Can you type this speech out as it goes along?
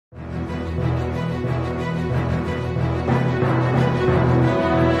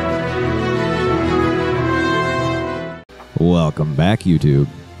Welcome back, YouTube.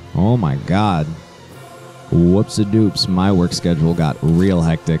 Oh my god. Whoops-a-doops, my work schedule got real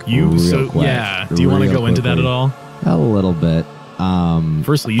hectic real quick. Yeah, do you want to go into that at all? A little bit.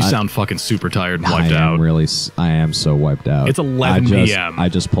 Firstly, you sound fucking super tired and wiped out. I am so wiped out. It's 11 p.m. I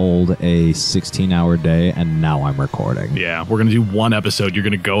just pulled a 16-hour day, and now I'm recording. Yeah, we're going to do one episode. You're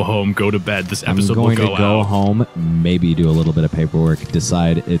going to go home, go to bed. This episode will go out. I'm going to go home, maybe do a little bit of paperwork,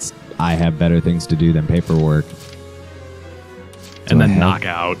 decide I have better things to do than paperwork. And then knock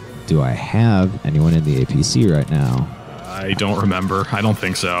out. Do I have anyone in the APC right now? I don't remember. I don't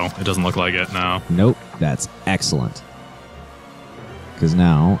think so. It doesn't look like it, no. Nope. That's excellent. Because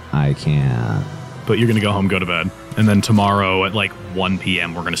now I can... But you're going to go home, go to bed. And then tomorrow at like 1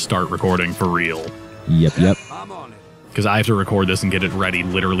 p.m. we're going to start recording for real. Yep. Because I have to record this and get it ready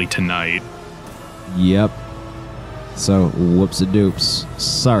literally tonight. Yep. So, whoops-a-doops.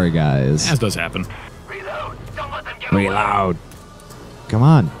 Sorry, guys. As does happen. Reload. Don't let them get Reload. Come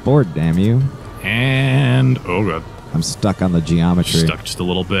on. Board, damn you. And... Oh, good. I'm stuck on the geometry. Stuck just a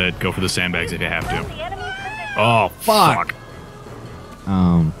little bit. Go for the sandbags if you have to. Oh, fuck.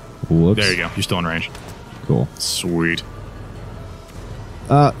 Whoops. There you go. You're still in range. Cool. Sweet.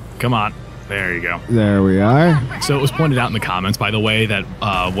 Come on. There you go. There we are. So it was pointed out in the comments, by the way, that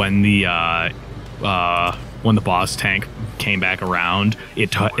when the boss tank came back around, it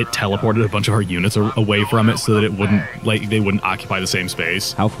teleported a bunch of our units away from it so that it wouldn't they wouldn't occupy the same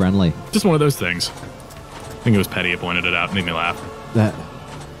space. How friendly. Just one of those things. I think it was Petty that pointed it out. Made me laugh.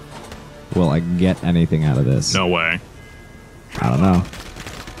 Will I get anything out of this? No way. I don't know.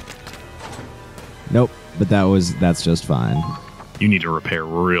 Nope. But that's just fine. You need to repair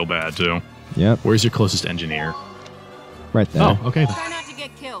real bad too. Yep. Where's your closest engineer? Right there. Oh, okay. Try not to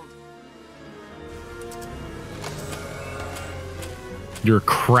get killed. You're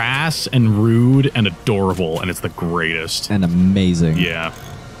crass and rude and adorable, and it's the greatest. And amazing. Yeah.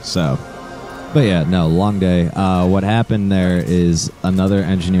 So, but yeah, no, long day. What happened there is another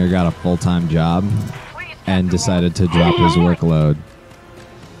engineer got a full-time job and decided to drop his workload,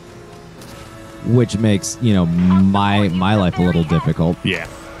 which makes, my life a little difficult. Yeah.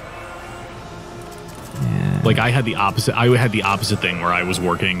 Yeah. Like I had the opposite thing where I was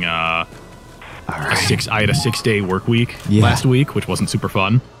working I had a 6-day work week last week, which wasn't super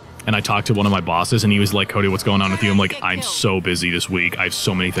fun. And I talked to one of my bosses and he was like, Cody, what's going on with you? I'm like, I'm so busy this week. I have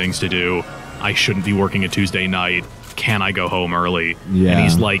so many things to do. I shouldn't be working a Tuesday night. Can I go home early? Yeah. And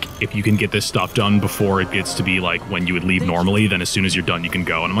he's like, if you can get this stuff done before it gets to be like when you would leave normally, then as soon as you're done, you can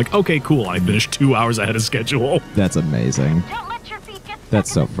go. And I'm like, okay, cool. I finished 2 hours ahead of schedule. That's amazing. Don't let your feet get That's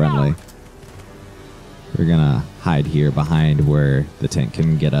so friendly. We're gonna hide here behind where the tank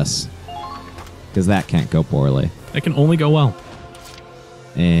can get us, because that can't go poorly. It can only go well.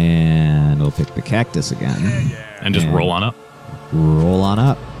 And we'll pick the cactus again. And just roll on up. Roll on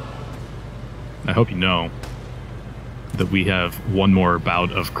up. I hope you know that we have one more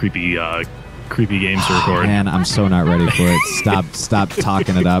bout of creepy games to record. Man, I'm so not ready for it. Stop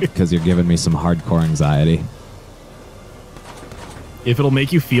talking it up, because you're giving me some hardcore anxiety. If it'll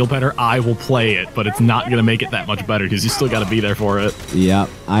make you feel better, I will play it, but it's not going to make it that much better because you still got to be there for it. Yep,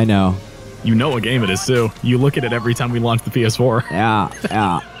 I know. You know what game it is, too. You look at it every time we launch the PS4.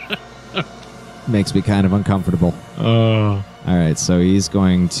 Yeah. Makes me kind of uncomfortable. Oh. All right, so he's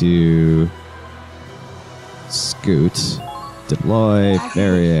going to scoot, deploy,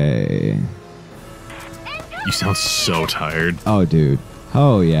 Ferrier. You sound so tired. Oh, dude.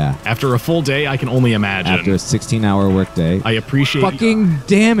 Oh, yeah. After a full day, I can only imagine. After a 16-hour workday. I appreciate... Fucking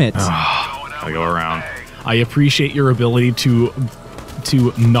damn it. I go around. I appreciate your ability to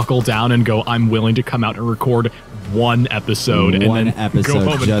knuckle down and go, I'm willing to come out and record one episode and then go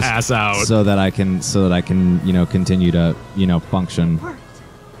home and pass out. So that I can, continue to, function.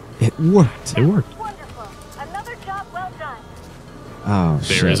 It worked. It worked. wonderful. Another job well done. Oh,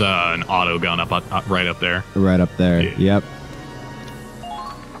 shit. There is an auto gun up right up there. Right up there. Yeah. Yep.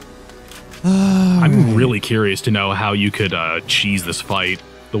 I'm really curious to know how you could cheese this fight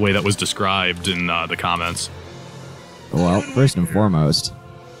the way that was described in the comments. Well, first and foremost,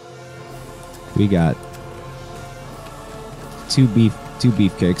 we got two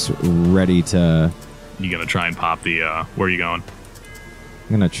beefcakes ready to... You gonna try and pop the, where are you going? I'm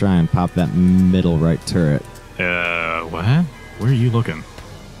gonna try and pop that middle right turret. What? Where are you looking?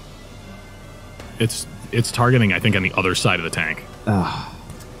 It's targeting, I think, on the other side of the tank.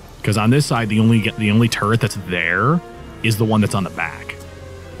 Because on this side, the only turret that's there is the one that's on the back,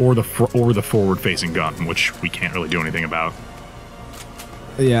 or the forward-facing gun, which we can't really do anything about.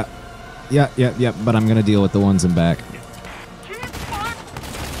 Yeah. But I'm gonna deal with the ones in back.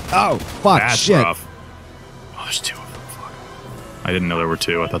 Oh, fuck! That's shit. rough. Oh, there's two of them. Fuck. I didn't know there were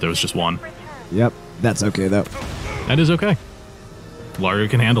two. I thought there was just one. Yep, that's okay though. That is okay. Largo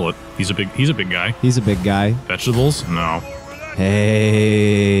can handle it. He's a big guy. He's a big guy. Vegetables? No.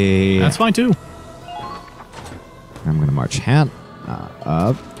 Hey. That's fine too. I'm gonna march hand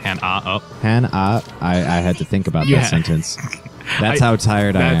up. Hand up. Hand up. I had to think about that sentence. That's how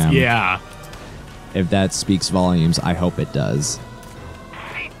tired I am. Yeah. If that speaks volumes, I hope it does.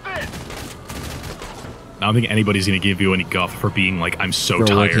 I don't think anybody's going to give you any guff for being like, I'm so for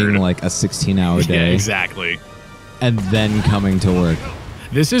tired. working like a 16-hour day. Yeah, exactly. And then coming to work.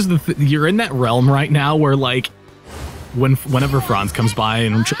 This is you're in that realm right now where like, whenever Franz comes by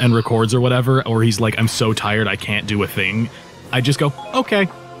and records or whatever, or he's like, I'm so tired, I can't do a thing. I just go, okay.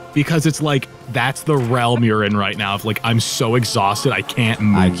 Because it's like, that's the realm you're in right now. Of like, I'm so exhausted, I can't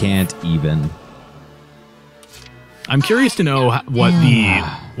move. I can't even. I'm curious to know what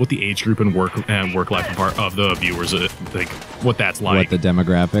the age group and work life of the viewers like, what that's like. What the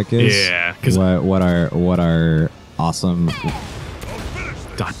demographic is. Yeah. What our awesome.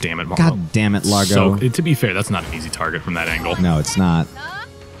 God damn it, Marlo. God damn it, Largo. So, to be fair, that's not an easy target from that angle. No, it's not.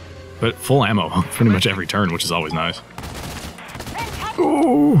 But full ammo pretty much every turn, which is always nice.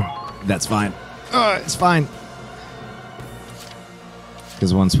 Ooh, that's fine. It's fine.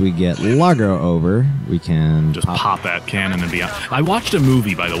 Because once we get Largo over, we can just pop that cannon and be out. I watched a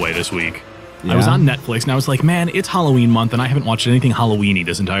movie, by the way, this week. Yeah? I was on Netflix, and I was like, man, it's Halloween month, and I haven't watched anything Halloween-y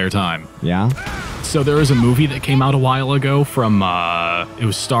this entire time. Yeah? So there was a movie that came out a while ago from, it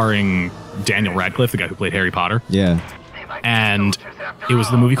was starring Daniel Radcliffe, the guy who played Harry Potter. Yeah. And it was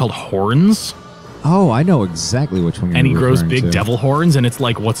the movie called Horns. Oh, I know exactly which one you're And he grows referring big to. devil horns, and it's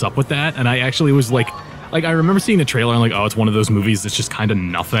like, what's up with that? And I actually was like, I remember seeing the trailer and like, oh, it's one of those movies that's just kind of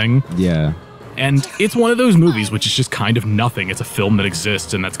nothing. Yeah. And it's one of those movies which is just kind of nothing. It's a film that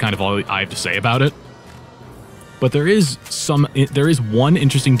exists, and that's kind of all I have to say about it. But there is one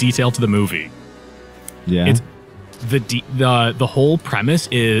interesting detail to the movie. Yeah. It's the whole premise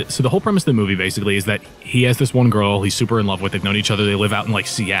is, so the whole premise of the movie basically is that he has this one girl he's super in love with. They've known each other. They live out in like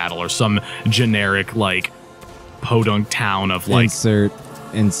Seattle or some generic like podunk town of like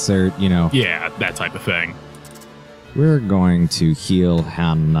insert, you know. Yeah, that type of thing. We're going to heal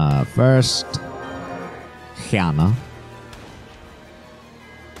Hannah first. Hannah.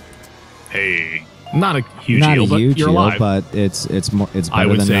 Hey, not a huge heal, but you're alive. But it's better than nothing. I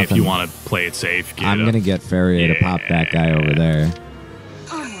would say if you want to play it safe, I'm going to get Ferrier to pop that guy over there.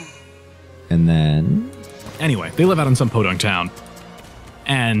 And then... Anyway, they live out in some podunk town.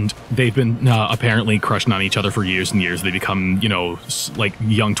 And they've been apparently crushing on each other for years and years. They become, you know, like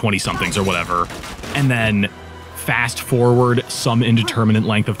young 20-somethings or whatever. And then fast forward some indeterminate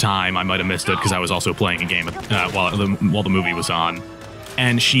length of time. I might have missed it because I was also playing a game while the movie was on.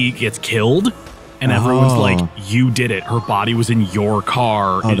 And she gets killed. And everyone's like, you did it. Her body was in your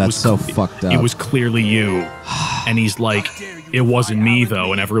car. Oh, that's so fucked up. It was clearly you. And he's like, it wasn't me,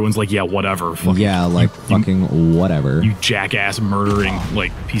 though. And everyone's like, yeah, whatever. Fucking whatever. You jackass murdering,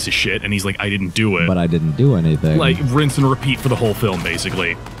 like, piece of shit. And he's like, I didn't do it. But I didn't do anything. Like, rinse and repeat for the whole film,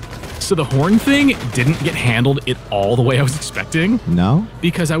 basically. So the horn thing didn't get handled at all the way I was expecting. No?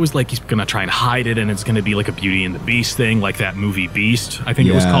 Because I was like, he's going to try and hide it, and it's going to be like a Beauty and the Beast thing, like that movie Beast, I think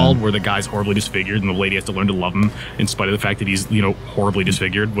it was called, where the guy's horribly disfigured, and the lady has to learn to love him in spite of the fact that he's, you know, horribly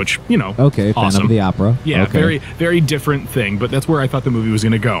disfigured, which, you know, okay, awesome. Fan of the Opera. Yeah, okay. very, very different thing, but that's where I thought the movie was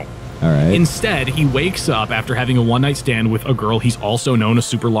going to go. All right. Instead, he wakes up after having a one-night stand with a girl he's also known a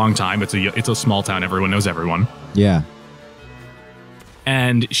super long time. It's a small town. Everyone knows everyone. Yeah.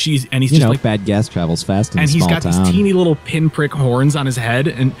 And he's you just know, like, bad gas travels fast in a and he's small got town. these teeny little pinprick horns on his head,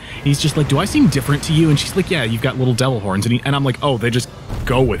 and he's just like, do I seem different to you? And she's like, yeah, you've got little devil horns. And I'm like, oh, they just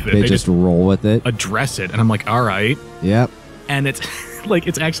go with it. They just roll with it. Address it. And I'm like, all right. Yep. And it's like,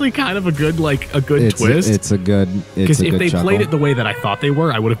 it's actually kind of a good twist. It's a good Because if they chuckle. played it the way that I thought they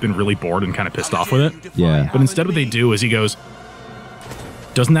were, I would have been really bored and kind of pissed off with it. Yeah. But instead what they do is he goes,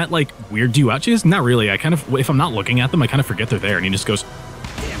 doesn't that like weird you out? She goes, not really. I kind of, if I'm not looking at them, I kind of forget they're there. And he just goes,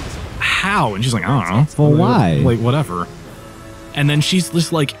 how? And she's like, I don't know. Well, why? Like, whatever. And then she's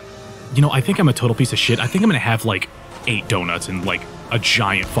just like, you know, I think I'm a total piece of shit. I think I'm going to have like 8 donuts and like a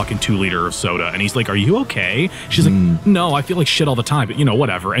giant fucking 2-liter of soda. And he's like, are you okay? She's like, no, I feel like shit all the time, but you know,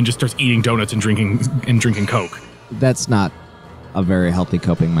 whatever. And just starts eating donuts and drinking Coke. That's not a very healthy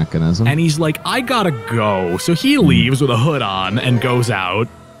coping mechanism. And he's like, I gotta go. So he leaves with a hood on and goes out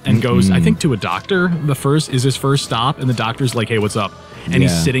and goes, I think, to a doctor. Is his first stop. And the doctor's like, hey, what's up? And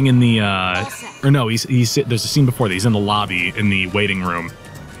he's sitting in the, there's a scene before that. He's in the lobby in the waiting room.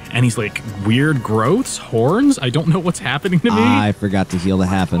 And he's like, weird growths, horns. I don't know what's happening to me. I forgot to heal the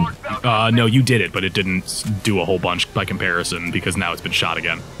happen. No, you did it, but it didn't do a whole bunch by comparison because now it's been shot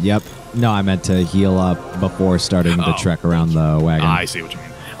again. Yep. No, I meant to heal up before starting the trek around the wagon. I see what you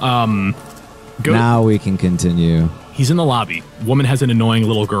mean. Now we can continue. He's in the lobby. Woman has an annoying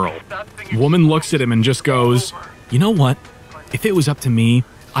little girl. Woman looks at him and just goes, you know what? If it was up to me,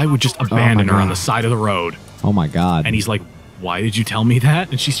 I would just abandon her on the side of the road. Oh my God. And he's like, why did you tell me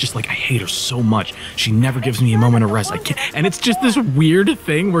that? And she's just like, I hate her so much. She never gives me a moment of rest. I can't. And it's just this weird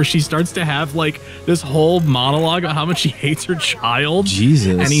thing where she starts to have like this whole monologue of how much she hates her child.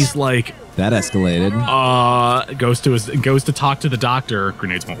 Jesus. And he's like, that escalated. Goes to talk to the doctor.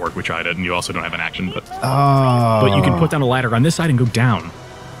 Grenades won't work. We tried it, and you also don't have an action. But you can put down a ladder on this side and go down,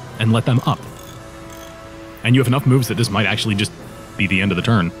 and let them up. And you have enough moves that this might actually just be the end of the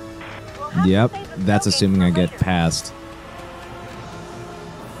turn. Yep. That's assuming I get past.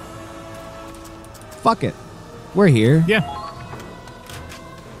 Fuck it. We're here. Yeah.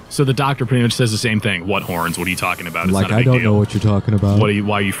 So the doctor pretty much says the same thing. What horns? What are you talking about? It's like, not a big I don't deal. know what you're talking about. Why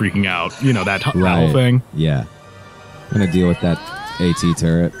are you freaking out? You know, that whole thing. Yeah. I'm going to deal with that AT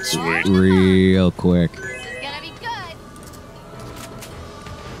turret. Sweet. Real quick. It's gonna be good.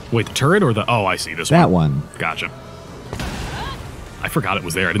 Wait, the turret or the... Oh, I see. This that one. one. Gotcha. I forgot it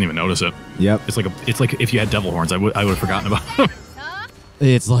was there. I didn't even notice it. Yep. It's like if you had devil horns, I would have forgotten about them.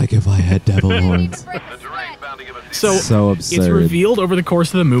 It's like if I had devil horns. So absurd. It's revealed over the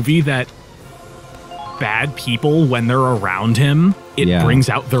course of the movie that bad people, when they're around him, it brings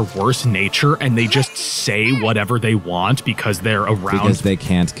out their worst nature, and they just say whatever they want because they're around. Because they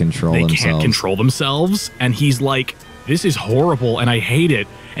can't control themselves. They can't control themselves. And he's like, this is horrible, and I hate it.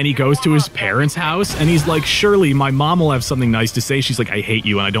 And he goes to his parents' house, and he's like, surely my mom will have something nice to say. She's like, I hate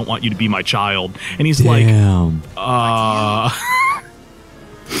you, and I don't want you to be my child. And he's like,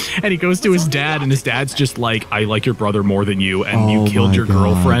 and he goes to his dad, and his dad's just like, I like your brother more than you, and you killed your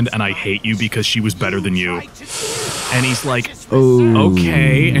girlfriend, and I hate you because she was better than you. And he's like,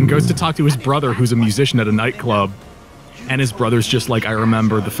 okay, and goes to talk to his brother, who's a musician at a nightclub. And his brother's just like, I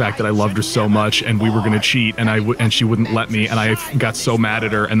remember the fact that I loved her so much, and we were going to cheat, and she wouldn't let me, and I got so mad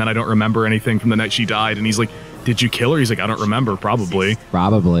at her, and then I don't remember anything from the night she died. And he's like, did you kill her? He's like, I don't remember, probably.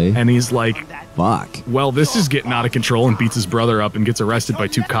 And he's like, fuck. Well, this is getting out of control, and beats his brother up and gets arrested by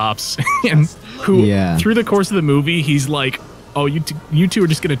 2 cops. And through the course of the movie, he's like, oh, you two are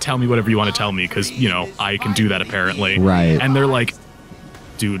just going to tell me whatever you want to tell me because, you know, I can do that apparently. Right. And they're like,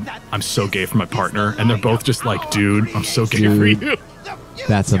 dude, I'm so gay for my partner. And they're both just like, dude, I'm so gay for you.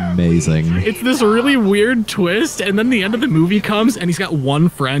 That's amazing. It's this really weird twist, and then the end of the movie comes, and he's got one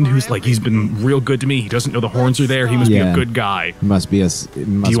friend who's like, he's been real good to me. He doesn't know the horns are there. He must be a good guy. Do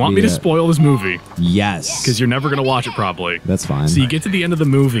you want me to spoil this movie? Yes. Because you're never going to watch it probably. That's fine. So you get to the end of the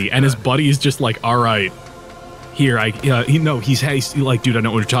movie, and his buddy is just like, all right, here, he's like, dude, I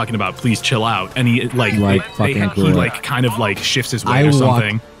know what you're talking about. Please chill out. And he kind of like shifts his weight or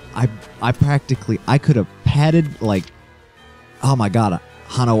something. I could have patted like, oh my God,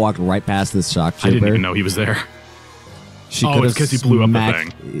 Hana walked right past this shock trooper. I didn't even know he was there. It's because he blew up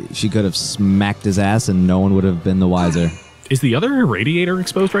the thing. She could have smacked his ass and no one would have been the wiser. Is the other radiator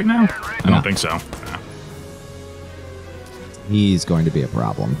exposed right now? I don't think so. No. He's going to be a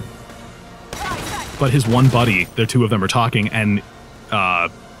problem. But his one buddy, the two of them are talking, and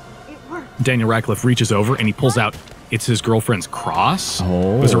Daniel Radcliffe reaches over and he pulls out, it's his girlfriend's cross. It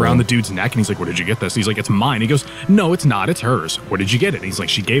was around the dude's neck, and he's like, where did you get this? He's like, it's mine. He goes, no, it's not. It's hers. Where did you get it? And he's like,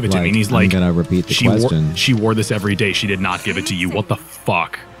 she gave it to me. And he's like, I'm going to repeat the question. She wore this every day. She did not give it to you. What the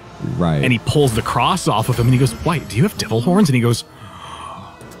fuck? Right. And he pulls the cross off of him, and he goes, wait, do you have devil horns? And he goes,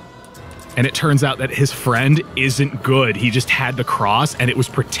 and it turns out that his friend isn't good. He just had the cross, and it was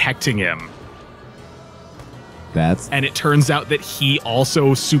protecting him. And it turns out that he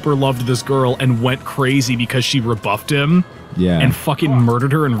also super loved this girl and went crazy because she rebuffed him. Yeah. And fucking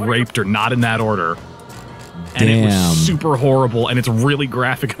murdered her and raped her, not in that order. And it was super horrible, and it's really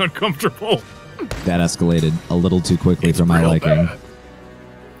graphic and uncomfortable. That escalated a little too quickly for my liking. Bad.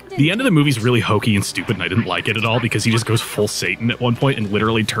 The end of the movie's really hokey and stupid, and I didn't like it at all because he just goes full Satan at one point and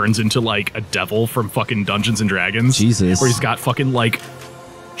literally turns into like a devil from fucking Dungeons and Dragons. Jesus. Where he's got fucking like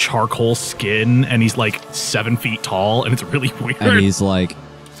charcoal skin, and he's like 7 feet tall, and it's really weird. And he's like,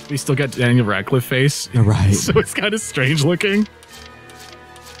 he's still got Daniel Radcliffe face, right? So it's kind of strange looking.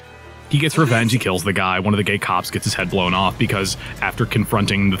 He gets revenge. He kills the guy. One of the gay cops gets his head blown off because after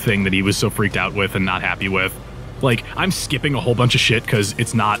confronting the thing that he was so freaked out with and not happy with, like, I'm skipping a whole bunch of shit because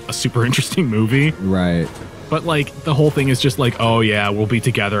it's not a super interesting movie, right? But like the whole thing is just like, oh yeah, we'll be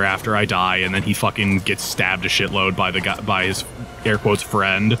together after I die, and then he fucking gets stabbed a shitload by the guy, by his air quotes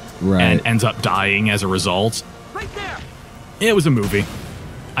friend Right. and ends up dying as a result. Right there. It was a movie.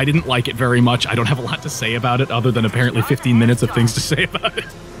 I didn't like it very much. I don't have a lot to say about it other than apparently 15 minutes of things to say about it.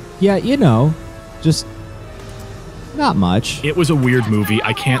 Yeah, you know, just not much. It was a weird movie.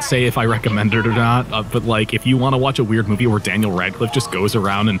 I can't say if I recommend it or not, but like if you want to watch a weird movie where Daniel Radcliffe just goes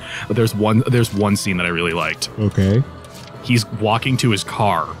around and there's one scene that I really liked. Okay. He's walking to his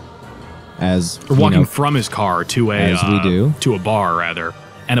car. Or walking from his car to as we do. to a bar rather,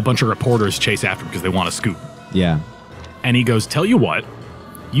 and a bunch of reporters chase after him because they want to scoop. Yeah. And he goes, "Tell you what,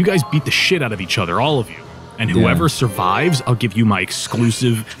 you guys beat the shit out of each other, all of you. And whoever survives, I'll give you my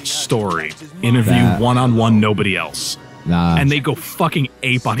exclusive story. Interview one-on-one, nobody else." And they go fucking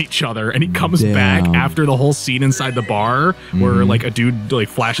ape on each other. And he comes back after the whole scene inside the bar where like a dude like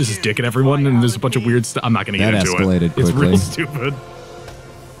flashes his dick at everyone and there's a bunch of weird stuff. I'm not going to get into it. Quickly. It's real stupid.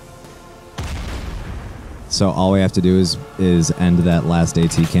 So all we have to do is end that last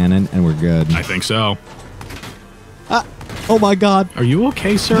AT cannon and we're good. I think so. Oh my god. Are you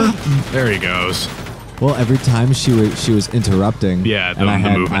okay, sir? There he goes. Well, every time she was interrupting. Yeah, the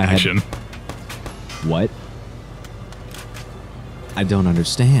movement action. What? I don't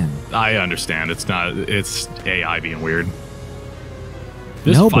understand. I understand. It's AI being weird.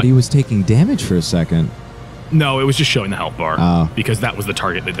 But he was taking damage for a second. No, it was just showing the health bar because that was the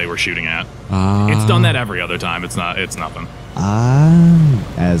target that they were shooting at. It's done that every other time. It's nothing.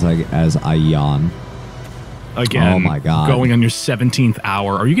 As I yawn. Again, oh my god. Going on your 17th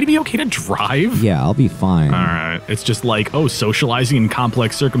hour. Are you going to be okay to drive? Yeah, I'll be fine. All right. It's just like, socializing in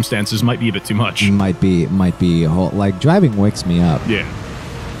complex circumstances might be a bit too much. Might be. Like, driving wakes me up. Yeah.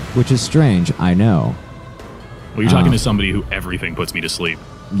 Which is strange, I know. Well, you're talking to somebody who everything puts me to sleep.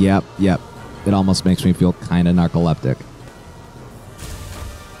 Yep. It almost makes me feel kind of narcoleptic.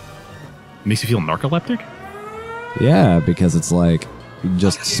 Makes you feel narcoleptic? Yeah, because it's like,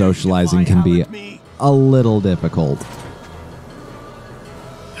 just socializing can be a little difficult.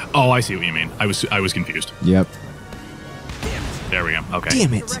 Oh, I see what you mean. I was confused. Yep. There we go. Okay.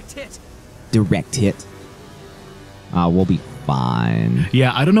 Damn it. Direct hit. We'll be fine.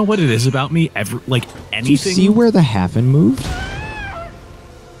 Yeah, I don't know what it is about me. Anything. Did you see where the Hafen moved?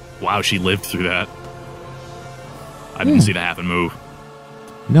 Wow, she lived through that. I didn't see the happen move.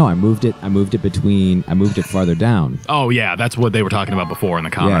 No, I moved it farther down. Oh yeah, that's what they were talking about before in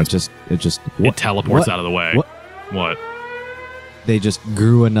the comments. Yeah, it teleports out of the way. What? They just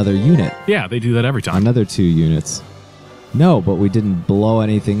grew another unit. Yeah, they do that every time. Another 2 units. No, but we didn't blow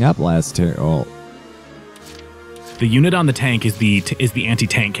anything up last turn. Oh. The unit on the tank is the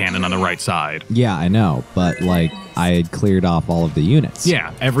anti-tank cannon on the right side. Yeah, I know, but like I had cleared off all of the units.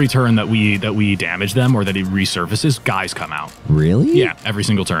 Yeah, every turn that we damage them or that he resurfaces, guys come out. Really? Yeah, every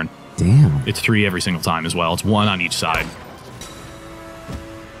single turn. Damn. It's 3 every single time as well. It's 1 on each side.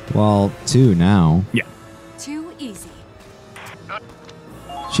 Well, 2 now. Yeah. Too easy.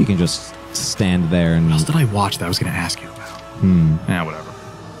 She can just stand there and. What else did I watch that I was going to ask you about? Yeah, whatever.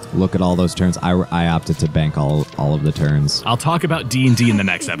 Look at all those turns. I opted to bank all of the turns. I'll talk about D&D in the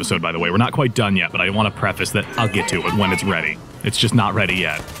next episode, by the way. We're not quite done yet, but I want to preface that I'll get to it when it's ready. It's just not ready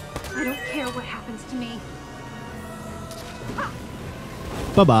yet. I don't care what happens to me.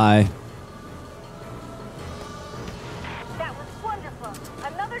 Bye-bye. That was wonderful.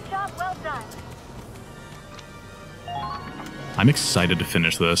 Another job well done. I'm excited to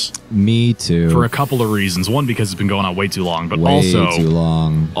finish this. Me too. For a couple of reasons. One, because it's been going on way too long, but way also too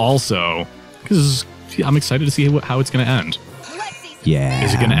long. Also, because I'm excited to see how it's going to end. Yeah.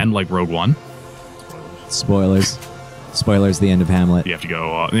 Is it going to end like Rogue One? Spoilers. Spoilers. The end of Hamlet. You have to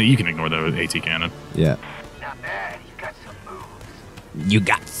go. You can ignore the AT cannon. Yeah. Not bad. You got some moves. You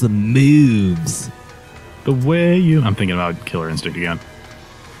got some moves. The way you. I'm thinking about Killer Instinct again.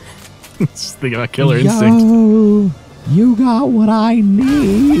 Just thinking about Killer Instinct. You got what I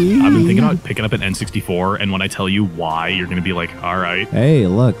need. I've been thinking about picking up an N64, and when I tell you why, you're going to be like, all right. Hey,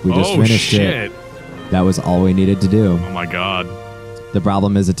 look, we just finished it. That was all we needed to do. Oh, my God. The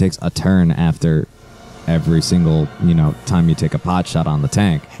problem is it takes a turn after every single, time you take a pot shot on the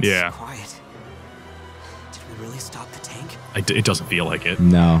tank. Yeah. Quiet. Did we really stop the tank? It doesn't feel like it.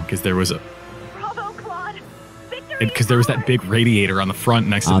 No. Because there was Bravo, Claude. Victory. Because there was that big radiator on the front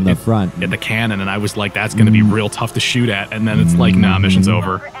next to the front at the cannon, and I was like, that's going to be real tough to shoot at. And then it's like, nah, mission's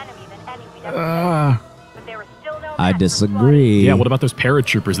over. I disagree. Yeah, what about those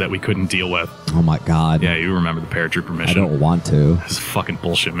paratroopers that we couldn't deal with? Oh my God. Yeah, you remember the paratrooper mission. I don't want to. It's a fucking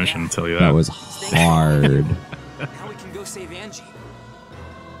bullshit mission, I'll tell you that. That was hard. Now we can go save Angie.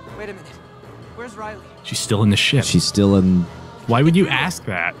 Wait a minute. Where's She's still in the ship. She's still in. Why would you ask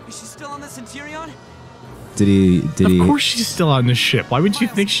that? Is she still on the Centurion? Did he? Of course she's still on this ship. Why would you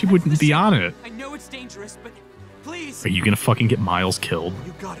think she wouldn't be on it? I know it's dangerous, but please. Are you gonna fucking get Miles killed?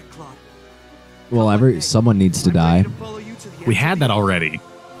 You got it, Claude. Well, someone needs to die. We had that already.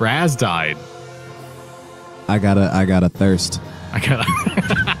 Raz died. I gotta thirst. I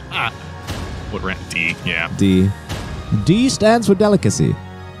gotta. What ran? D. Yeah. D. D stands for delicacy.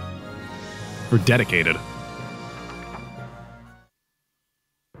 For dedicated.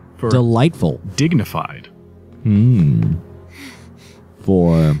 For Delightful. dignified.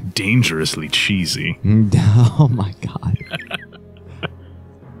 For Dangerously cheesy. oh my god.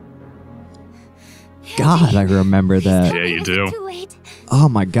 God, I remember that. Yeah, you do. Too late. Oh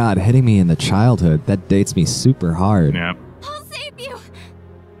my god, hitting me in the childhood. That dates me super hard. Yeah. I'll save you.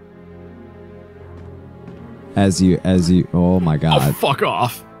 As you oh my Oh, god. fuck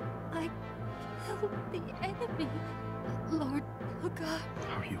off. I killed the enemy. Lord, oh God,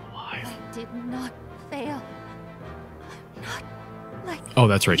 How are you alive? I did not fail. I'm not like. Oh,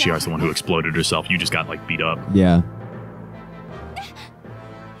 that's right. She is the one who exploded herself. You just got, like, beat up. Yeah.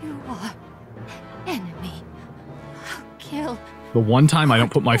 You are enemy. I'll kill. The one time I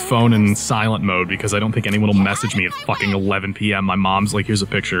don't put my phone in silent mode because I don't think anyone will message me at fucking 11 p.m. My mom's like, here's a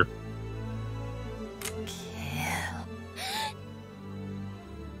picture.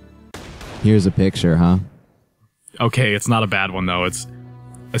 Here's a picture, huh? Okay, it's not a bad one, though. It's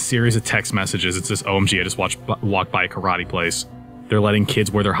a series of text messages. It says, OMG, I just walked by a karate place. They're letting kids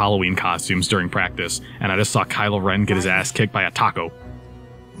wear their Halloween costumes during practice, and I just saw Kylo Ren get his ass kicked by a taco.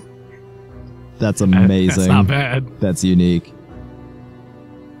 That's amazing. That's not bad. That's unique.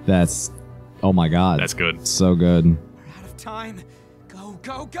 That's oh my god. That's good. So good. We're out of time. Go,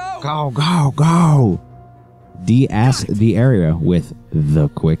 go, go. Go. De-ass the area with the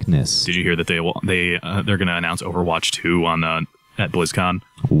quickness. Did you hear that they're going to announce Overwatch 2 on at BlizzCon?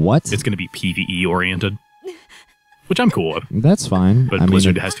 What? It's going to be PvE oriented, which I'm cool with. That's fine. But I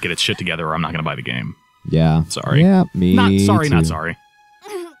Blizzard mean, has to get its shit together, or I'm not going to buy the game. Yeah. Sorry. Yeah, me Not too. sorry.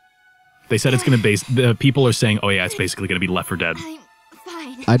 They said it's going to base. The people are saying, oh yeah, it's basically going to be Left 4 Dead. I'm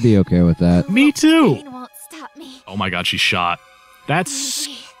fine. I'd be okay with that. Me too. Pain won't stop me. Oh my god, she's shot. That's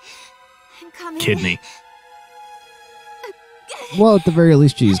I'm coming. kidney. Well, at the very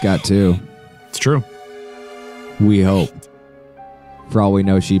least, she's got two. It's true. We hope. For all we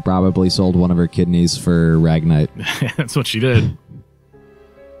know, she probably sold one of her kidneys for Ragnite. That's what she did.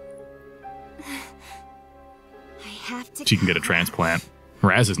 I have to. She can get a transplant.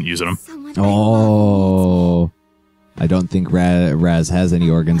 Raz isn't using them. Someone I love Oh. I don't think Raz has any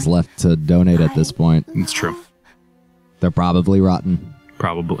organs left to donate at this point. It's true. They're probably rotten.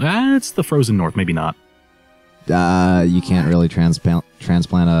 Probably. It's the frozen north. Maybe not. You can't really transplant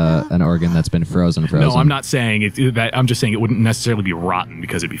an organ that's been frozen. No, I'm not saying it. I'm just saying it wouldn't necessarily be rotten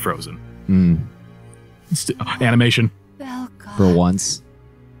because it'd be frozen. Animation. Belka. For once.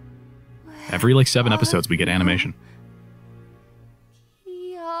 Every like 7 episodes, we get animation.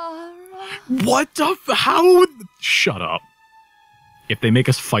 Yara. What the? How? Would, shut up. If they make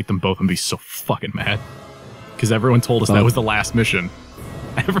us fight them both, I'm be so fucking mad. Because everyone told us that was the last mission.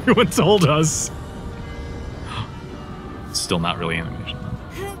 Everyone told us. Still not really animation.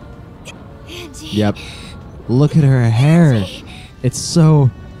 Angie. Yep. Look at her hair. It's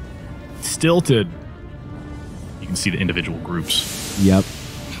so... Stilted. You can see the individual groups. Yep.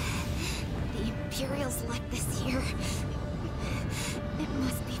 The Imperials like this here. It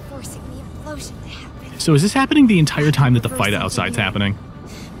must be forcing the implosion to happen. So is this happening the entire time that the fight outside's happening?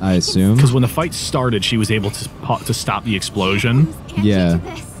 I assume. Because when the fight started, she was able to stop the explosion. Who's Angie Yeah. to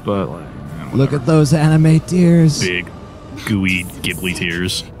this? But Look at those anime tears. big, gooey, Ghibli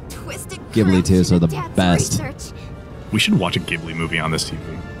tears. Twisted Ghibli crimes tears are the Dad's best. research. We should watch a Ghibli movie on this TV.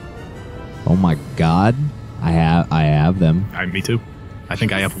 Oh my god. I have them. Me too. I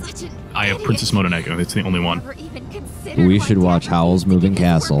think I have Such an Princess idiot. Mononoke. It's the only one. Never even considered We why should Dad watch Howl's refused to Moving give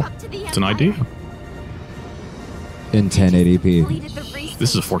his Castle. work up to the It's an Empire. idea. In 1080p. Completed the research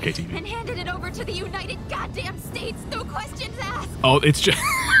This is a 4K TV. and handed it over to the United Goddamn States, no questions asked. Oh, it's just...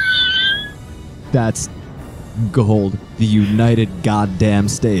 That's gold. The United Goddamn The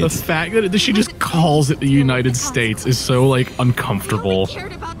States. fact that she just calls it the United States is so, like, I uncomfortable. only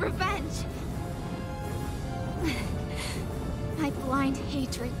cared about revenge. My blind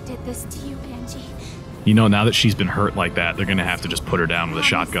hatred did this to you, Angie. You know, now that she's been hurt like that, they're gonna have to just put her down with a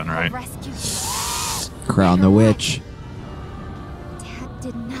shotgun, right? Rescue you. Crown the witch. Dad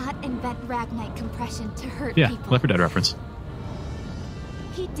did not invent Ragnite compression to hurt Yeah, people. Left 4 Dead reference.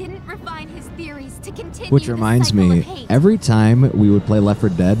 He didn't refine his theories to continue Which the reminds cycle me, of hate. every time we would play Left 4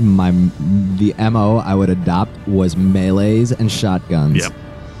 Dead, the MO I would adopt was melees and shotguns. Yep.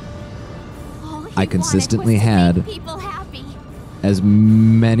 All he I consistently had People happy. as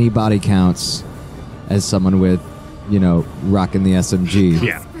many body counts as someone with, you know, rocking the SMG.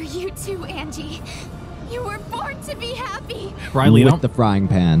 Yeah. For you too, Angie. You were born to be happy. Riley, With the frying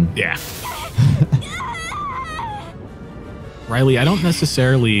pan. Yeah. Riley, I don't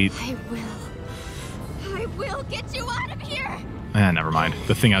necessarily... I will get you out of here. Never mind.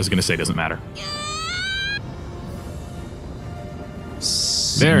 The thing I was going to say doesn't matter.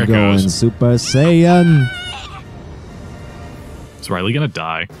 There it Going goes. Super Saiyan. Is Riley going to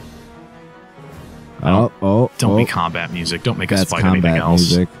die? Don't make combat music. Don't make us That's fight anything combat else.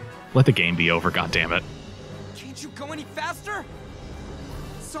 music. Let the game be over, goddammit. Can't you go any faster?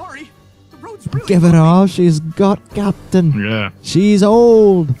 Sorry, the road's really Give it bumpy. all she's got, Captain. Yeah. She's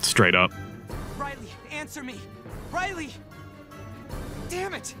old. Straight up. Riley, answer me. Riley!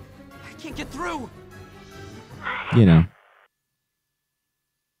 Damn it! I can't get through. You know.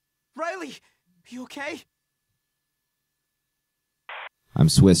 Riley, you okay? I'm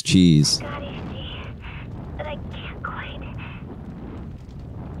Swiss cheese. Got Angie, but I can't quite.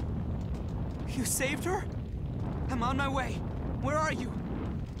 You saved her? I'm on my way. Where are you?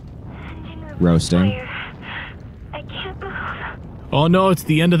 Roasting. I can't move. Oh no, it's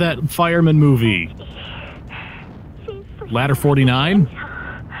the end of that fireman movie. Ladder 49?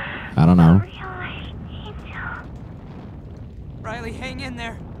 I don't know. Riley, hang in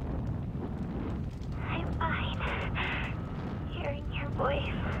there. I'm fine. Hearing your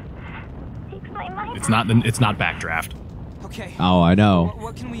voice takes my mind. It's not backdraft. Okay. Oh, I know.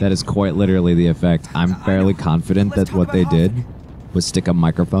 What can we... That is quite literally the effect. I'm fairly confident Let's that talk what they about did Hoffman. was stick a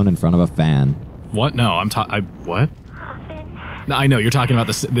microphone in front of a fan. What? No, what? No, I know you're talking about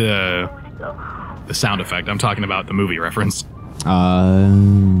the sound effect. I'm talking about the movie reference.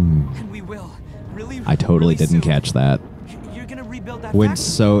 And we will. Really, I totally really didn't soon. catch that. You're gonna rebuild that When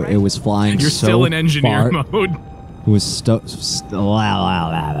factory, right? it was flying You're so still in engineer far, mode. It was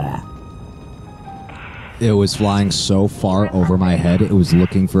it was flying so far over my head, it was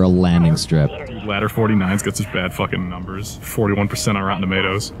looking for a landing strip. Ladder 49's got such bad fucking numbers. 41% on Rotten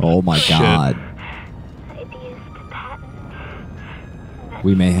Tomatoes. Oh my Shit. god.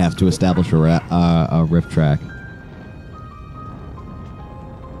 We may have to establish a riff track.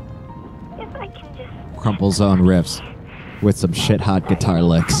 If I can just Crumple Zone riffs with some shit hot guitar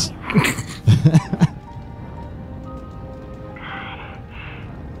licks.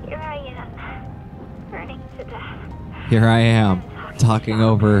 here I am, burning to death. Here I am, talking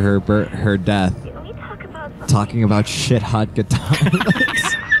over her death, Can we talk about something? talking about shit hot guitar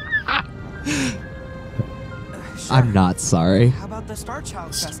licks. Sure. I'm not sorry. How about the Star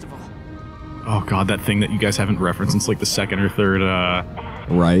Child Festival? Oh god, that thing that you guys haven't referenced since like the second or third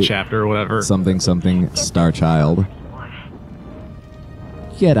Right? chapter or whatever. Something Star Child.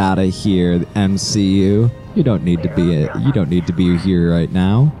 Get out of here, MCU. You don't need to be here right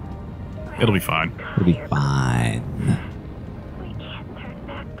now. It'll be fine. It'll be fine. We can't turn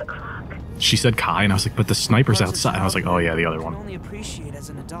back the clock. She said Kai, and I was like, but the sniper's Loves a outside. I was like, oh yeah, the other you can one. only appreciate as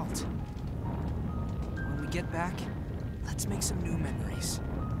an adult. When we get back, let's make some new memories.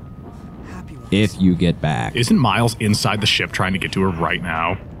 Happy ones. If you get back. Isn't Miles inside the ship trying to get to her right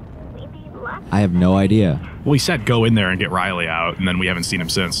now? We need lots I have no idea. Well, he said go in there and get Riley out, and then we haven't seen him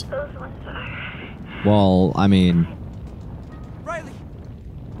since. of those ones are. Well, I mean, Riley!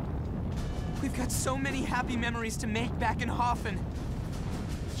 We've got so many happy memories to make back in Hoffen.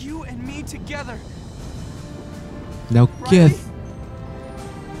 You and me together. no Riley? gift.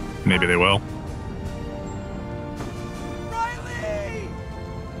 Maybe they will. Riley!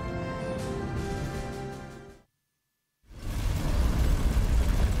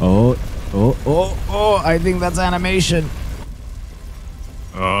 Oh, I think that's animation.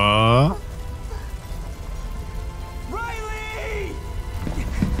 Uh, Riley!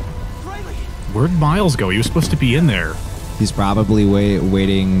 Riley! where'd Miles go? He was supposed to be in there. He's probably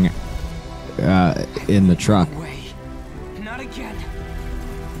waiting in the truck. Way. Not again.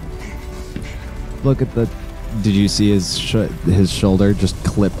 Look at the. Did you see his shoulder just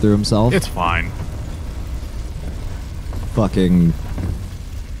clip through himself? It's fine. Fucking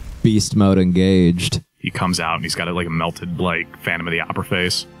beast mode engaged. He comes out and he's got like a melted like Phantom of the Opera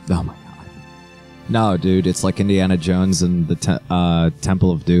face. Oh my god. No, dude, it's like Indiana Jones and the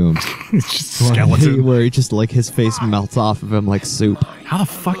Temple of Doom. It's just a skeleton. Where he just like his face melts off of him like soup. How the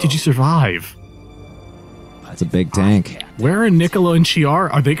fuck did you survive? That's a big tank. Where are Nicola and Chiar?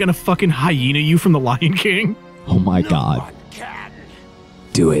 Are they gonna fucking hyena you from the Lion King? Oh my god.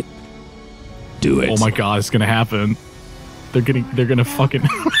 Do it. Do it. Oh my god, it's gonna happen. They're gonna fucking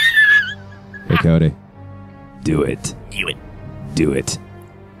Hey, Cody. Do it. do it. Do it.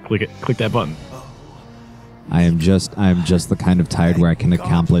 Click that button. I am just the kind of tired where I can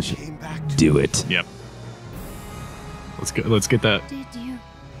accomplish. Do it. Yep. Let's get that. Did you?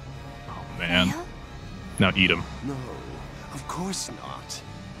 Oh man. Fail? Now eat him. No, of course not.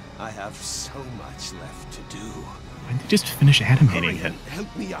 I have so much left to do. Why didn't you just finish animating Hurry it? and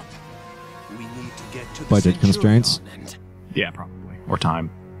help me up. We need to get to the Budget Centurion constraints? and- Yeah, probably. Or time.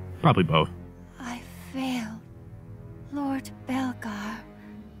 Probably both. I failed. Lord Belgar.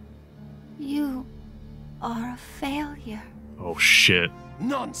 You are a failure. Oh shit.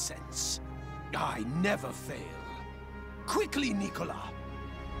 Nonsense. I never fail. Quickly, Nicola.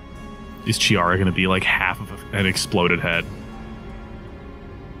 Is Chiara gonna be like half of an exploded head?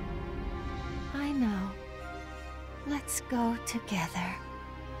 I know. Let's go together.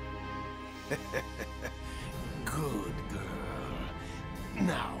 Good girl.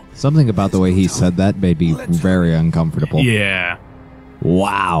 Now, Something about the way he said that made me very uncomfortable. Yeah.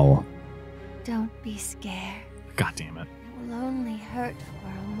 Wow. Don't be scared. God damn it. It will only hurt for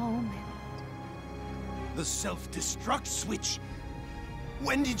a moment. the self-destruct switch.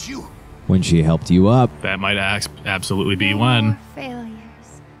 When did you? When she helped you up. That might absolutely be No when. more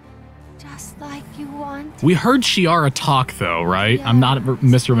failures. Just like you want. We heard Chiara talk, though, right? I'm not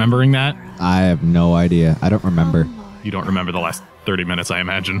misremembering that. I have no idea. I don't remember. You don't remember the last 30 minutes, I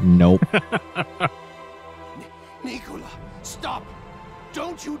imagine. Nope. Nicola, stop!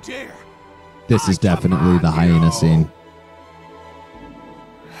 Don't you dare! This is definitely the hyena scene.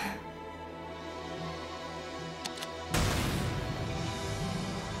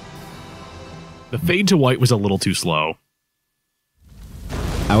 The fade to white was a little too slow.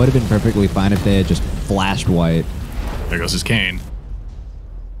 I would have been perfectly fine if they had just flashed white. There goes his cane.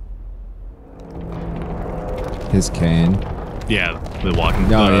 His cane. Yeah, the walking.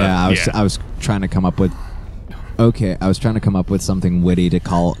 Oh yeah, I was trying to come up with. Okay, I was trying to come up with something witty to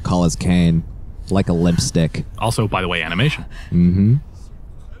call his cane, like a limp stick. Also, by the way, animation. Mm-hmm.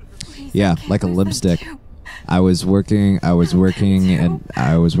 Yeah, like a limp stick. I was working a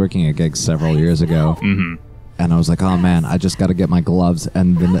gig several years ago, and I was like, "Oh man, I just got to get my gloves."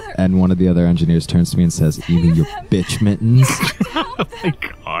 And then one of the other engineers turns to me and says, "You mean your bitch mittens?" Oh my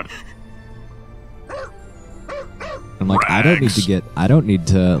god. I'm like, I don't need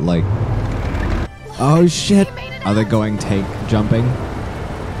to like. Oh shit! Are they going tank jumping?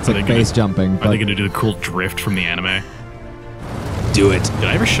 It's like base jumping. Are they going to do the cool drift from the anime? Do it? Did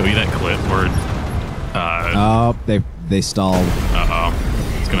I ever show you that clip where? Oh, they stalled.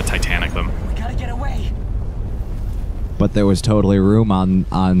 It's going to Titanic them. We gotta get away. But there was totally room on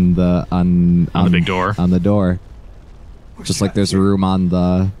the big door. On the door. Just like there's room on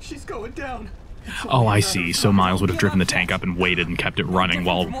the. She's going down. Oh, I see. So Miles would have driven the tank up and waited and kept it running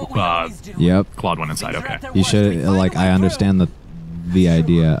while Yep. Claude went inside. Okay. You should like. I understand the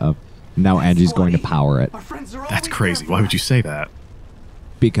idea of now Angie's going to power it That's crazy. Why would you say that?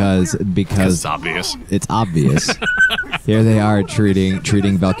 because It's obvious. it's obvious. Here they are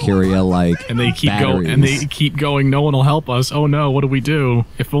treating Valkyria like And they keep batteries. going. And they keep going. No one will help us. Oh no! What do we do?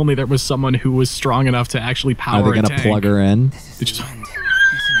 If only there was someone who was strong enough to actually power. Are they a gonna tank. plug her in? They just-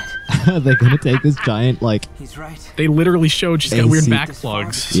 Are they gonna take this giant like? He's right. They literally showed she's got weird AC. back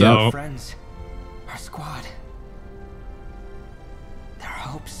plugs. Yep. So Friends, our squad, their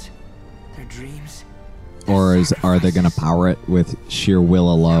hopes, their dreams. Or are they gonna power it with sheer will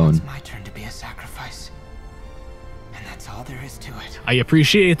Now alone? it's my turn to be a sacrifice, and that's all there is to it. I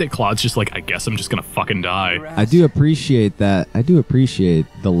appreciate that Claude's just like, I guess I'm just gonna fucking die. I do appreciate that. I do appreciate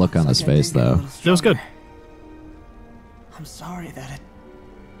the look on his face, though. That was good. I'm sorry that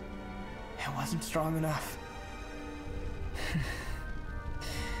it wasn't strong enough.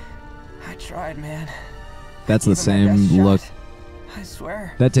 I tried, man. That's the Gave it my best same shot. look. I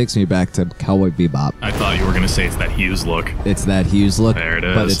swear. That takes me back to Cowboy Bebop. I thought you were gonna say it's that Hughes look. It's that Hughes look, There it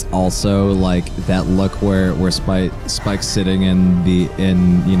but is. it's also like that look where Spike's sitting in the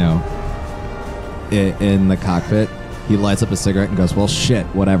cockpit. He lights up a cigarette and goes, "Well, shit.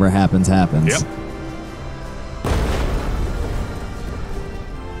 Whatever happens, happens." Yep.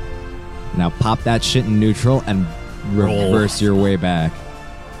 Now pop that shit in neutral and reverse your way back.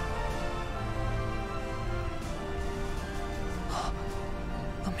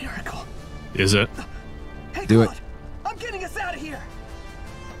 A miracle. Is it? Hey, Do it. Claude, I'm getting us out of here.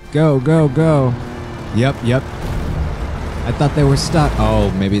 Go, go, go. Yep. I thought they were stuck. Oh,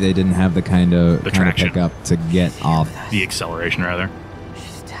 maybe they didn't have the kind of traction. pickup to get off. The acceleration, rather.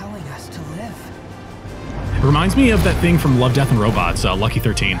 She's telling us to live. It reminds me of that thing from Love, Death, and Robots, Lucky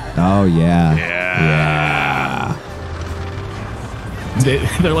 13. Oh yeah. Yeah.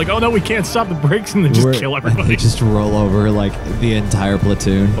 They're like, oh no, we can't stop the brakes, and they just kill everybody. They just roll over like the entire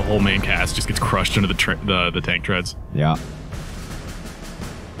platoon. The whole main cast just gets crushed under the tank treads. Yeah.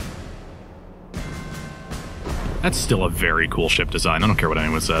 That's still a very cool ship design. I don't care what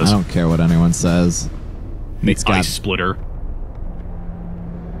anyone says. I don't care what anyone says. The It's got ice splitter.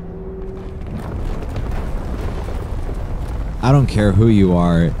 I don't care who you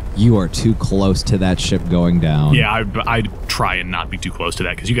are too close to that ship going down. Yeah, I'd try and not be too close to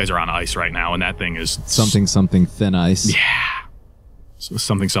that because you guys are on ice right now, and that thing is something thin ice. Yeah, so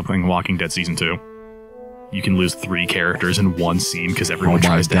something Walking Dead season 2. You can lose 3 characters in one scene because everyone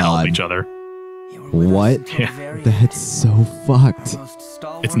tries to help each other. What? Yeah, that's so fucked.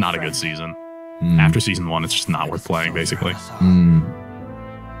 it's not a good season. After season 1, it's just not worth playing, basically.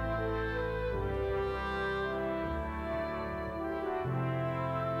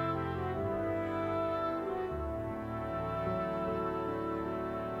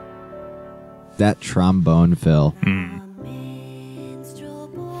 That trombone fill.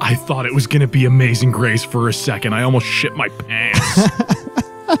 I thought it was going to be Amazing Grace for a second. I almost shit my pants.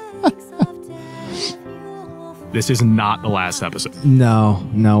 This is not the last episode. No,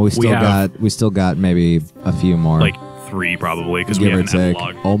 we still got maybe a few more. Like 3 probably, because we give or have an take.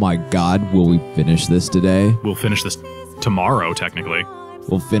 epilogue. Oh my god, will we finish this today? We'll finish this tomorrow, technically.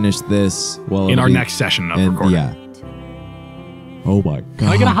 We'll finish this in our next session of recording. Yeah. Oh my god. Can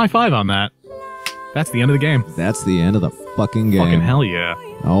I get a high five on that? That's the end of the game. That's the end of the fucking game. Fucking hell yeah.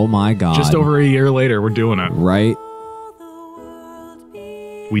 Oh my god. Just over a year later, we're doing it. Right?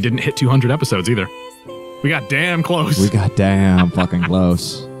 We didn't hit 200 episodes either. We got damn close. We got damn fucking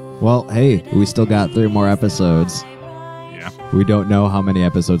close. Well, hey, we still got 3 more episodes. Yeah. We don't know how many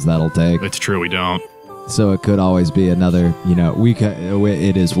episodes that'll take. It's true, we don't. So it could always be another,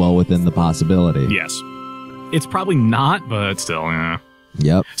 it is well within the possibility. Yes. It's probably not, but still, yeah.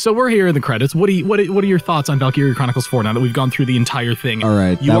 Yep. So we're here in the credits. What are your thoughts on Valkyria Chronicles 4 now that we've gone through the entire thing? All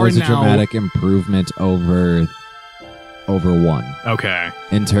right, that was a dramatic improvement over 1. Okay.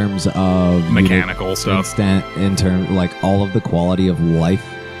 In terms of mechanical stuff. In terms like all of the quality of life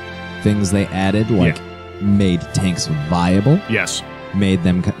things they added, made tanks viable. Yes. Made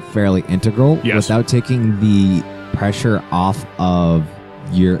them fairly integral without taking the pressure off of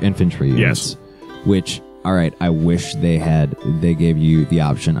your infantry units. Yes. Which, all right, I wish they gave you the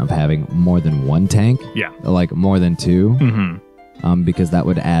option of having more than 1 tank. Yeah. Like more than 2. Mm-hmm. Because that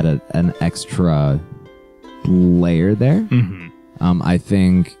would add an extra layer there. Mm-hmm. I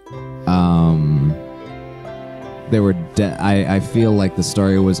think there were I feel like the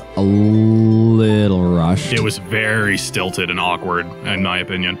story was a little rushed. It was very stilted and awkward, in my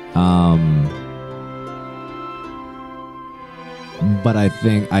opinion. But I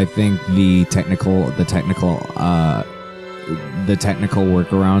think the technical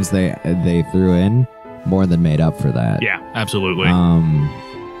workarounds they threw in more than made up for that. Yeah, absolutely.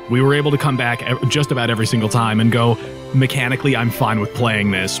 We were able to come back just about every single time and go, mechanically, I'm fine with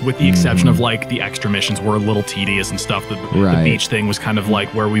playing this, with the exception of, like, the extra missions were a little tedious and stuff. The beach thing was kind of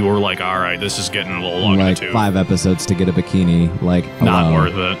like where we were like, all right, this is getting a little long in the tooth. 5 episodes to get a bikini. Like, not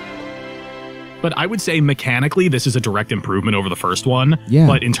worth it. But I would say mechanically, this is a direct improvement over the first one. Yeah.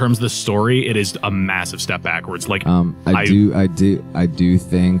 But in terms of the story, it is a massive step backwards. Like, I do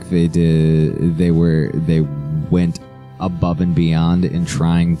think they went above and beyond in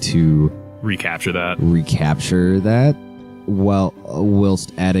trying to recapture that,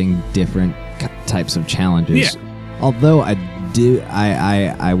 whilst adding different types of challenges. Yeah. Although I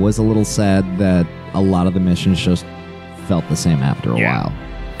was a little sad that a lot of the missions just felt the same after a while.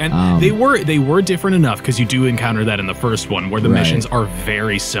 And they were different enough because you do encounter that in the first one where the missions are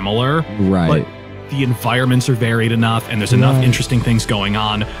very similar. Right. But the environments are varied enough and there's enough interesting things going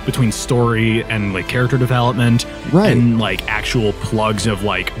on between story and like character development and like actual plugs of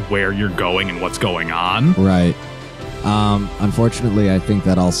like where you're going and what's going on. Right. Unfortunately, I think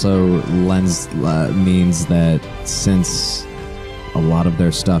that also means that since a lot of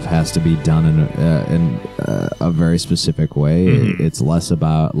their stuff has to be done in a very specific way, it's less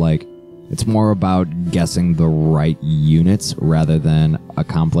about it's more about guessing the right units rather than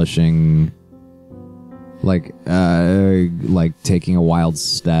accomplishing taking a wild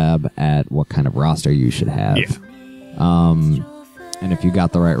stab at what kind of roster you should have. Yeah. And if you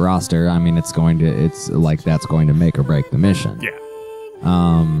got the right roster, I mean, that's going to make or break the mission. Yeah.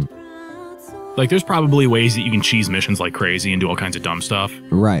 There's probably ways that you can cheese missions like crazy and do all kinds of dumb stuff.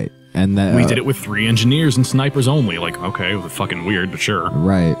 Right. And we did it with 3 engineers and snipers only. Like, okay, it was fucking weird, but sure.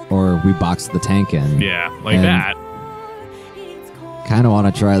 Right. Or we boxed the tank in. Yeah, that. kind of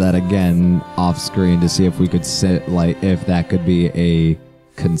want to try that again off screen to see if we could sit like if that could be a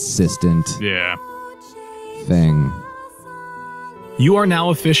consistent thing. You are now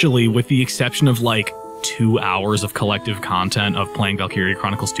officially, with the exception of like 2 hours of collective content of playing Valkyria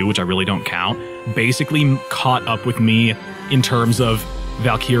Chronicles 2, which I really don't count, basically caught up with me in terms of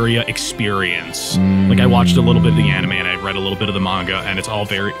Valkyria experience. Like I watched a little bit of the anime and I read a little bit of the manga, and it's all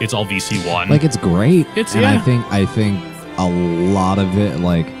VC1. Like it's great. I think a lot of it,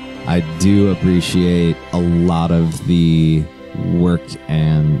 like I do appreciate a lot of the work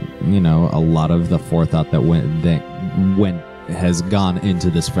and a lot of the forethought that has gone into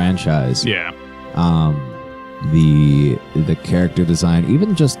this franchise. Yeah. The character design,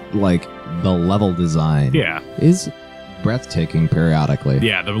 even just like the level design, is breathtaking periodically.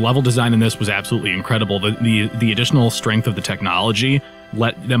 Yeah, the level design in this was absolutely incredible. The additional strength of the technology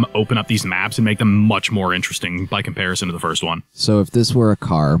let them open up these maps and make them much more interesting by comparison to the first one. So if this were a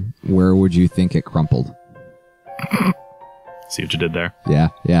car, where would you think it crumpled? See what you did there? Yeah.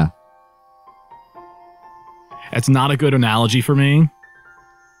 It's not a good analogy for me.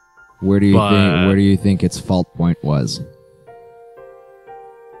 Where do you think its fault point was?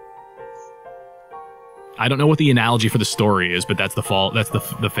 I don't know what the analogy for the story is, but that's the fault. That's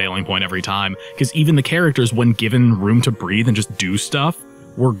the failing point every time. Because even the characters, when given room to breathe and just do stuff,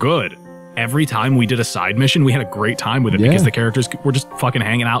 were good. Every time we did a side mission, we had a great time with it because the characters were just fucking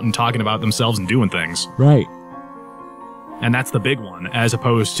hanging out and talking about themselves and doing things. Right. And that's the big one, as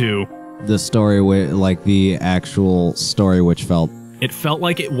opposed to the story, like the actual story, which felt... It felt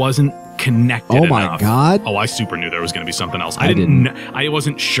like it wasn't connected enough. Oh my god. Oh, I super knew there was going to be something else. I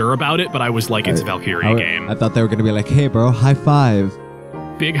wasn't sure about it, but I was like, it's a Valkyria game. I thought they were going to be like, hey bro, high five.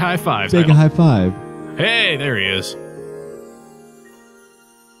 Big high five. Big high five. Hey, there he is.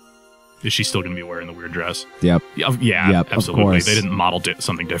 Is she still going to be wearing the weird dress? Yep. Yeah, absolutely. Of course. They didn't model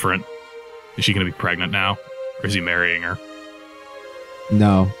something different. Is she going to be pregnant now? Or is he marrying her?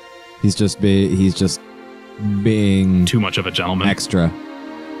 No. He's just being too much of a gentleman. Extra.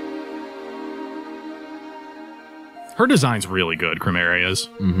 Her design's really good, Crimeria's.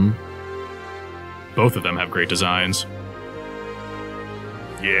 Mm-hmm. Both of them have great designs.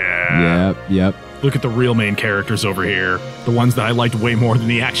 Yeah. Yep. Look at the real main characters over here. The ones that I liked way more than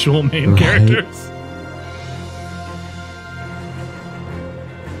the actual main characters.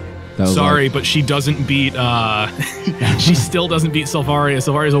 Sorry, but she doesn't beat, she still doesn't beat Selvaria.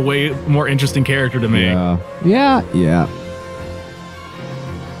 Selvaria's a way more interesting character to me. Yeah.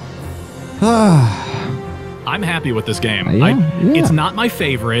 I'm happy with this game. Yeah. It's not my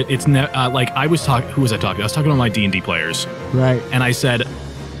favorite. It's like I was talking. Who was I talking to? I was talking to my D&D players. Right. And I said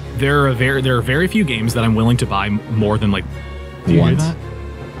there are very few games that I'm willing to buy more than like. Do you hear that?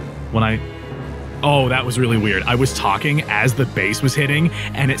 Oh, that was really weird. I was talking as the bass was hitting,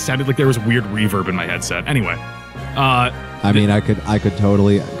 and it sounded like there was weird reverb in my headset. Anyway, I mean, I could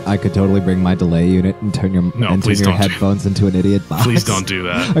totally bring my delay unit and turn your headphones into an idiot box. Please don't do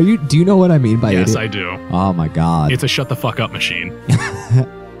that. Do you know what I mean by idiot? Yes, I do. Oh my god. It's a shut the fuck up machine.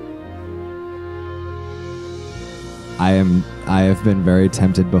 I have been very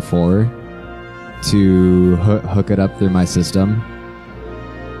tempted before to hook it up through my system.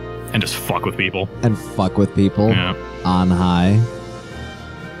 And just fuck with people. Yeah. On high.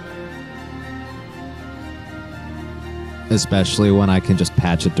 Especially when I can just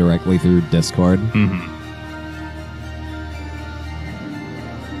patch it directly through Discord. Mm-hmm.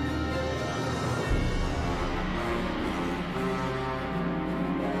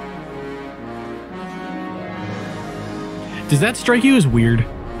 Does that strike you as weird?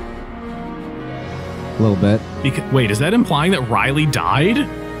 A little bit. Wait, is that implying that Riley died?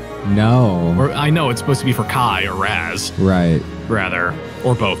 No. Or I know it's supposed to be for Kai or Raz. Right. Rather.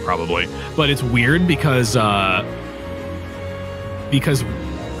 Or both, probably. But it's weird because Kai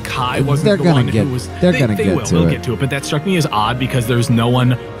wasn't the one who was... They'll get to it. But that struck me as odd because there's no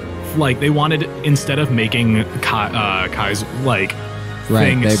one... Like, they wanted, instead of making Kai's, like...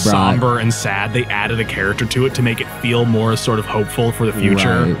 thing somber and sad, they added a character to it to make it feel more sort of hopeful for the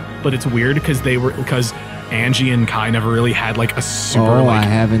future. Right. But it's weird because Angie and Kai never really had like a super. Oh, I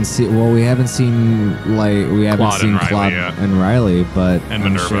haven't seen. Well, we haven't seen Claude and Riley, but I'm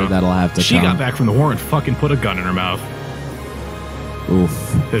Minerva. Sure that'll have to. She got back from the war and fucking put a gun in her mouth.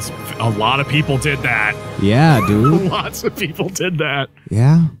 Oof. A lot of people did that. Yeah, dude. Lots of people did that.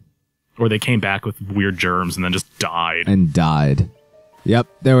 Yeah. Or they came back with weird germs and then just died. Yep,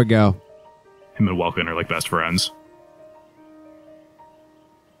 there we go. Him and Welkin are like best friends.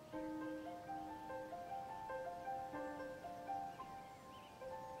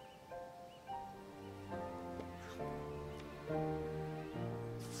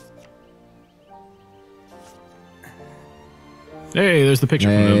 Hey, there's the picture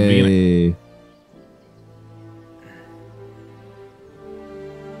from the beginning. Hey.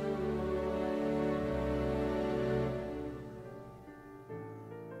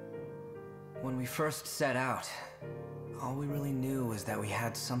 When we first set out, all we really knew was that we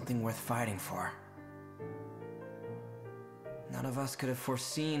had something worth fighting for. None of us could have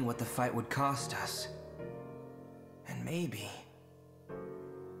foreseen what the fight would cost us. And maybe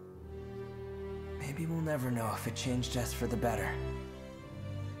we'll never know if it changed us for the better.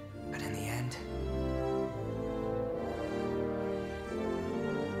 But in the end,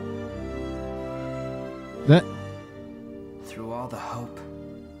 through all the hope,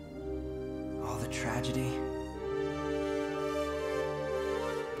 all the tragedy,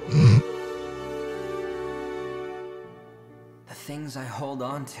 the things I hold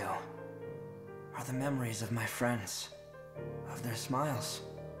on to are the memories of my friends, of their smiles.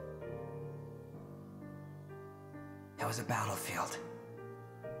 It was a battlefield,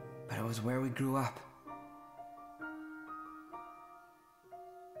 but it was where we grew up.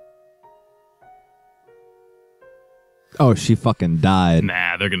 Oh, she fucking died.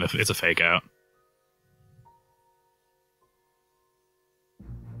 Nah, they're gonna. It's a fake out.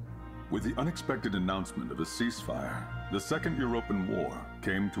 With the unexpected announcement of a ceasefire, the Second European War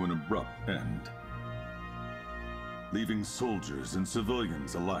came to an abrupt end, leaving soldiers and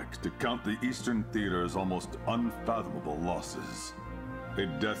civilians alike to count the Eastern Theater's almost unfathomable losses. A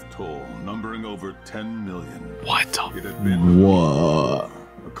death toll numbering over 10 million. What It the? had been What?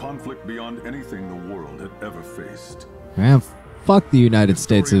 a conflict beyond anything the world had ever faced. Man, fuck the United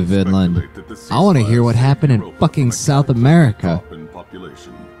States of Finland. I want to hear what happened in fucking South America. In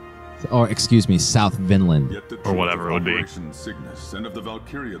population. Or, excuse me, South Vinland. Yet the Or whatever it would be. Operation Cygnus and of the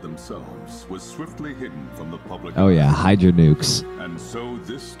Valkyria themselves was swiftly hidden from the public. Oh yeah, hide your nukes. And so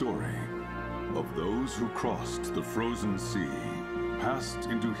this story of those who crossed the frozen sea passed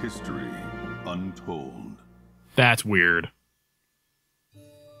into history untold. That's weird.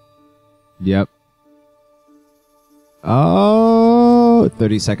 Yep. Oh,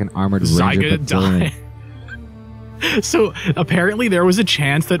 30-second armored ranger Zyga battalion. died. So apparently there was a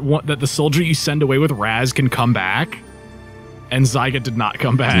chance that that the soldier you send away with Raz can come back, and Zyga did not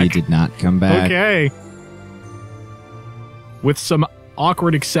come back. He did not come back. Okay. With some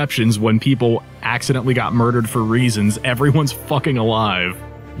awkward exceptions when people accidentally got murdered for reasons, everyone's fucking alive.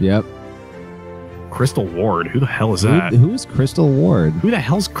 Yep. Crystal Ward, who the hell is that? Who's Crystal Ward? Who the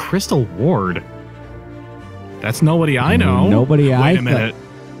hell's Crystal Ward? That's nobody I know. Nobody I Wait a minute.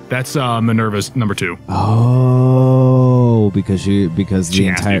 That's Minerva's number 2. Oh, because the She has to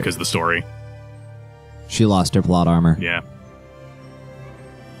entire because of the story. she lost her plot armor. Yeah.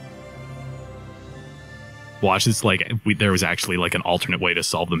 Watch, it's like there was actually like an alternate way to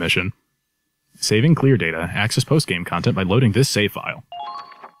solve the mission. Saving clear data. Access post-game content by loading this save file.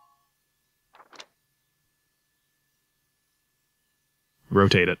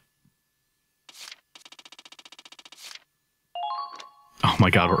 Rotate it. Oh my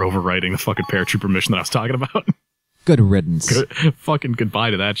god, we're overwriting the fucking paratrooper mission that I was talking about. Good riddance. Fucking goodbye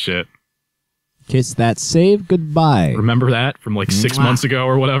to that shit. Kiss that save goodbye. Remember that from like 6 months ago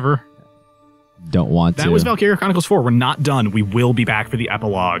or whatever? Don't want to. That was Valkyria Chronicles 4. We're not done. We will be back for the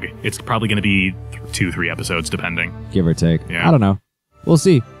epilogue. It's probably going to be 2-3 episodes, depending. Give or take. Yeah. I don't know. We'll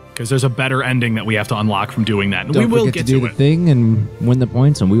see. Because there's a better ending that we have to unlock from doing that. And Don't we will forget get to do to the it. thing and win the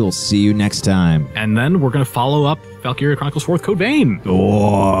points, and we will see you next time. And then we're going to follow up Valkyria Chronicles 4 with Code Vein.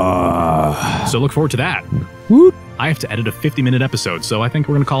 So look forward to that. Woot. I have to edit a 50-minute episode, so I think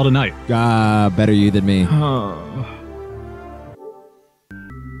we're going to call it a night. Better you than me.